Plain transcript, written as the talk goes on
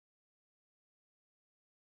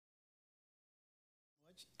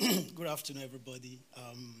much. Good afternoon, everybody.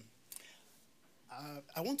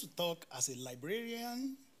 I want to talk as a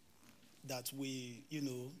librarian that we,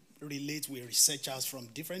 relate with researchers from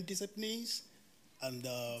different disciplines. And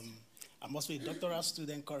I'm also a doctoral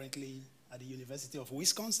student currently at the University of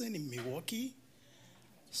Wisconsin in Milwaukee.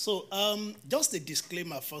 So just a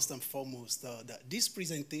disclaimer first and foremost, that this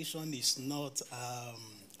presentation is not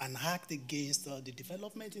an act against the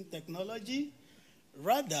development in technology.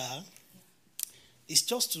 Rather, it's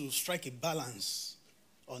just to strike a balance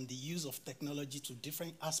on the use of technology to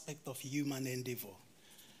different aspects of human endeavor.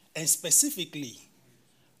 And specifically,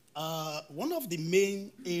 one of the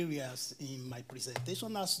main areas in my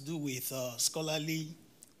presentation has to do with scholarly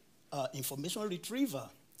information retrieval,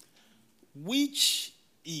 which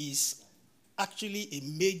is actually a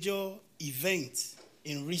major event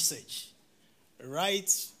in research, right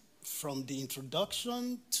from the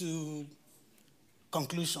introduction to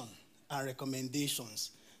conclusion and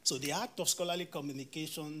recommendations. So the act of scholarly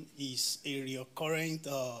communication is a recurrent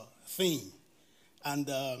thing. And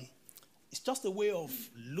it's just a way of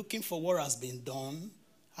looking for what has been done,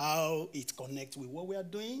 how it connects with what we are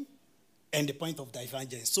doing, and the point of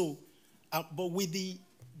divergence. So, but with the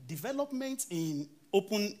development in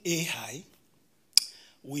open AI,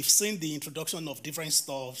 we've seen the introduction of different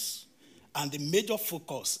stuffs, and the major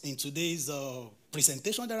focus in today's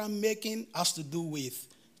presentation that I'm making has to do with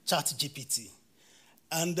ChatGPT.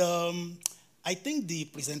 And I think the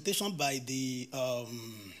presentation by the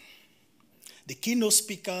keynote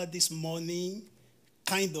speaker this morning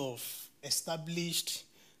kind of established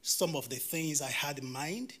some of the things I had in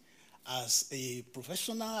mind as a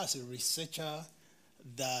professional, as a researcher,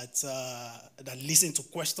 that listen to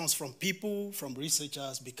questions from people, from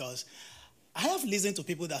researchers, because I have listened to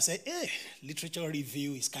people that say, hey, literature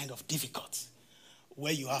review is kind of difficult,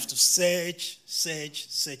 where you have to search,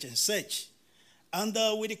 and search. And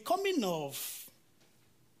with the coming of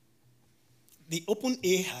the open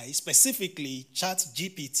AI, specifically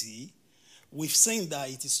ChatGPT, we've seen that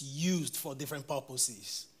it is used for different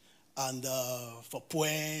purposes, and for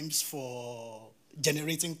poems, for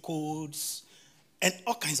generating codes, and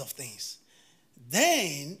all kinds of things.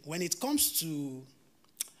 Then, when it comes to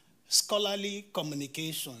scholarly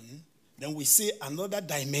communication, then we see another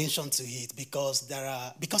dimension to it because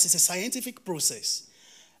it's a scientific process,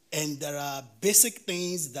 and there are basic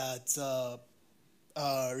things that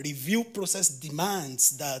review process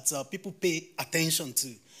demands that people pay attention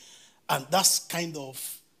to, and that's kind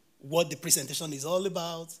of what the presentation is all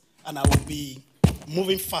about. And I will be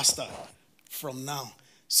moving faster from now.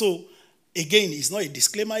 So again, it's not a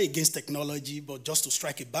disclaimer against technology, but just to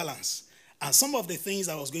strike a balance. And some of the things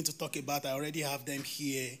I was going to talk about, I already have them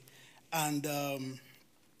here. And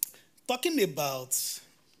talking about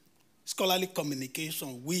scholarly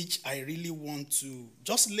communication, which I really want to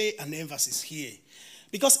just lay an emphasis here,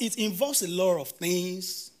 because it involves a lot of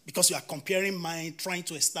things, because you are comparing mind, trying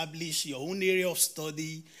to establish your own area of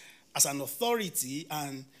study as an authority,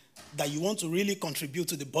 and that you want to really contribute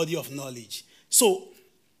to the body of knowledge. So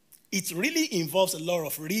it really involves a lot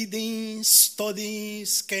of reading, studying,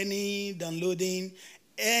 scanning, downloading,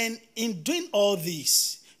 and in doing all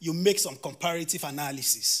this, you make some comparative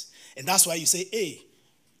analysis. And that's why you say, hey,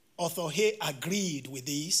 author A agreed with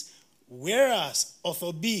this, whereas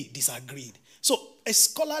author B disagreed. So a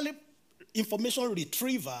scholarly information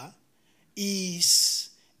retriever is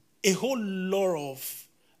a whole lot of,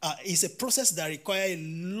 is a process that requires a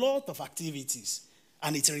lot of activities,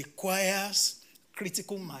 and it requires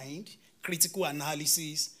critical mind, critical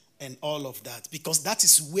analysis, and all of that, because that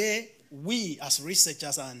is where we as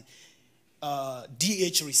researchers and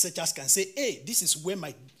DH researchers can say, hey, this is where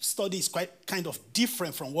my study is quite kind of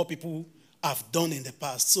different from what people have done in the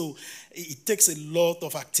past. So it takes a lot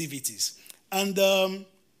of activities. And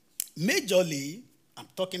majorly, I'm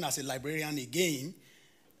talking as a librarian again,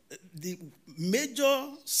 the major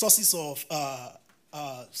sources of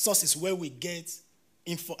sources where we get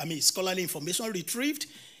scholarly information retrieved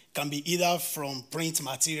can be either from print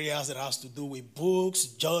materials that has to do with books,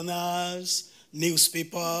 journals,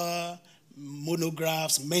 newspaper,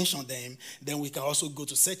 monographs, mention them. Then we can also go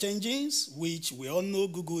to search engines, which we all know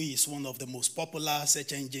Google is one of the most popular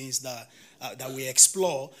search engines that we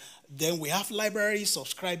explore. Then we have libraries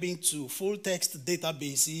subscribing to full text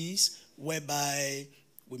databases, whereby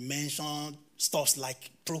we mention stuff like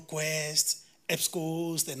ProQuest,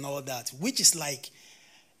 EBSCOhost, and all that, which is like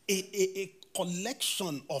a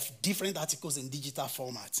collection of different articles in digital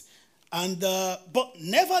format. And but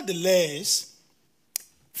nevertheless,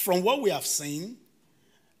 from what we have seen,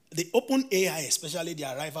 the open AI, especially the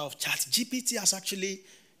arrival of ChatGPT, has actually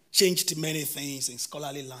changed many things in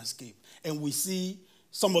scholarly landscape. And we see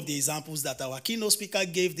some of the examples that our keynote speaker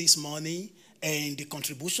gave this morning and the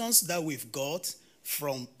contributions that we've got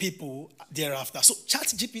from people thereafter. So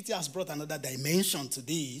ChatGPT has brought another dimension to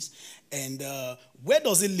this. And where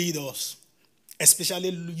does it lead us? Especially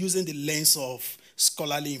using the lens of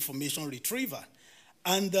scholarly information retrieval.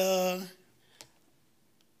 And,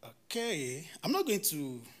 okay, I'm not going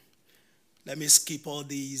to, let me skip all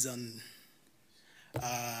these and,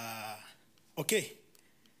 okay.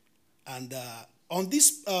 And on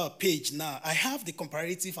this page now, I have the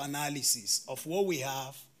comparative analysis of what we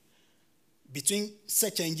have between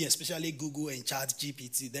search engines, especially Google and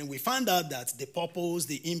ChatGPT. Then we found out that the purpose,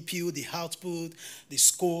 the input, the output, the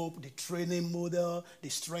scope, the training model, the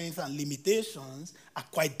strengths and limitations are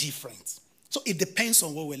quite different. So it depends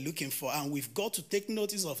on what we're looking for, and we've got to take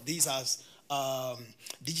notice of this as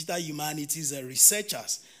digital humanities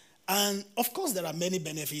researchers. And of course, there are many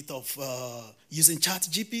benefits of using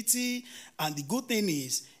ChatGPT, and the good thing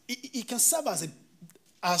is it can serve as it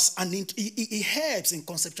helps in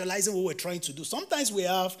conceptualizing what we're trying to do. Sometimes we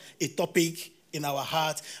have a topic in our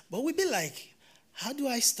heart, but we'll be like, how do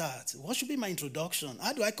I start? What should be my introduction?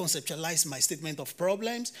 How do I conceptualize my statement of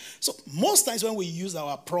problems? So most times when we use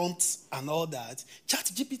our prompts and all that,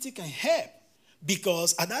 ChatGPT can help,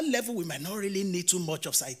 because at that level, we might not really need too much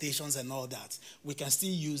of citations and all that. We can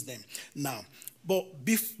still use them. Now, but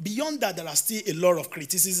beyond that, there are still a lot of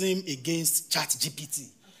criticism against ChatGPT.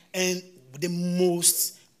 And the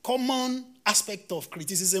most common aspect of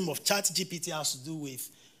criticism of ChatGPT has to do with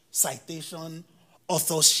citation,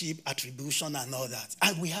 authorship, attribution, and all that.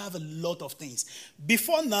 And we have a lot of things.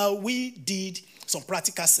 Before now, we did some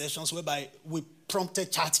practical sessions whereby we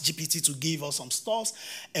prompted ChatGPT to give us some stuff,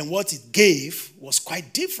 and what it gave was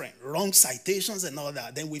quite different, wrong citations and all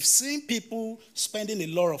that. Then we've seen people spending a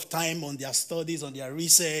lot of time on their studies, on their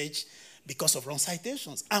research, because of wrong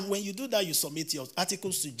citations. And when you do that, you submit your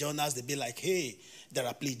articles to journals, they'll be like, hey, there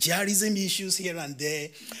are plagiarism issues here and there.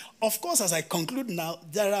 Of course, as I conclude now,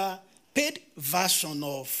 there are paid version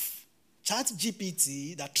of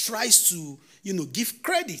ChatGPT that tries to, give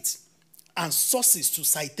credit and sources to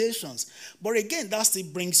citations. But again, that still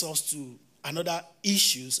brings us to another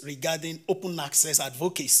issues regarding open access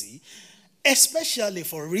advocacy, especially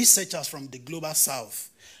for researchers from the global south,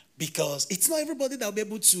 because it's not everybody that will be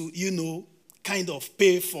able to, kind of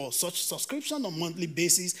pay for such subscription on a monthly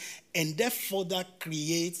basis, and therefore that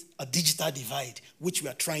create a digital divide, which we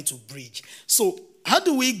are trying to bridge. So how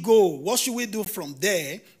do we go? What should we do from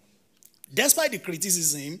there? Despite the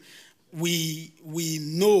criticism, we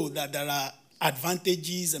know that there are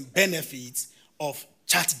advantages and benefits of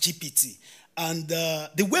ChatGPT. And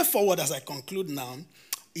the way forward, as I conclude now,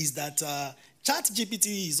 is that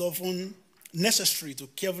ChatGPT is often necessary to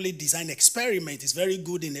carefully design experiment. It's very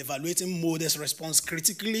good in evaluating models' response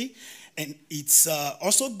critically, and it's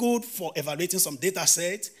also good for evaluating some data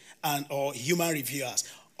sets or human reviewers.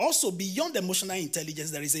 Also, beyond emotional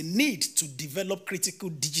intelligence, there is a need to develop critical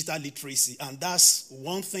digital literacy, and that's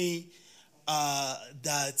one thing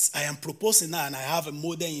that I am proposing now, and I have a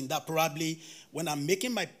model in that. Probably when I'm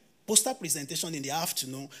making my poster presentation in the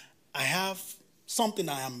afternoon, I have something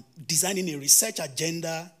I am designing a research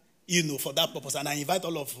agenda, for that purpose, and I invite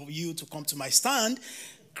all of you to come to my stand.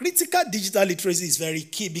 Critical digital literacy is very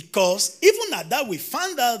key, because even at that, we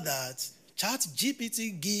found out that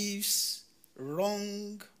ChatGPT gives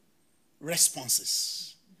wrong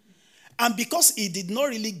responses. And because it did not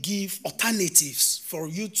really give alternatives for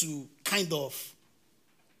you to kind of,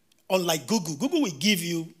 unlike Google will give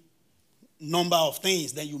you number of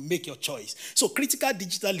things, then you make your choice. So critical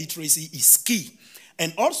digital literacy is key.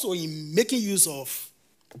 And also in making use of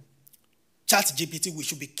ChatGPT, we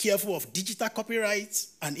should be careful of digital copyright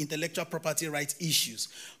and intellectual property rights issues.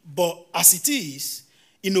 But as it is,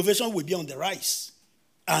 innovation will be on the rise.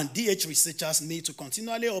 And DH researchers need to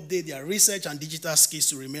continually update their research and digital skills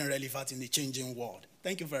to remain relevant in the changing world.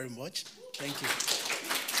 Thank you very much. Thank you.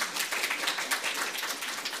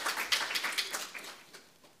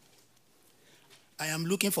 I am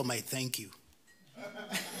looking for my thank you.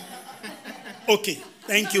 Okay,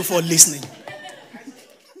 thank you for listening.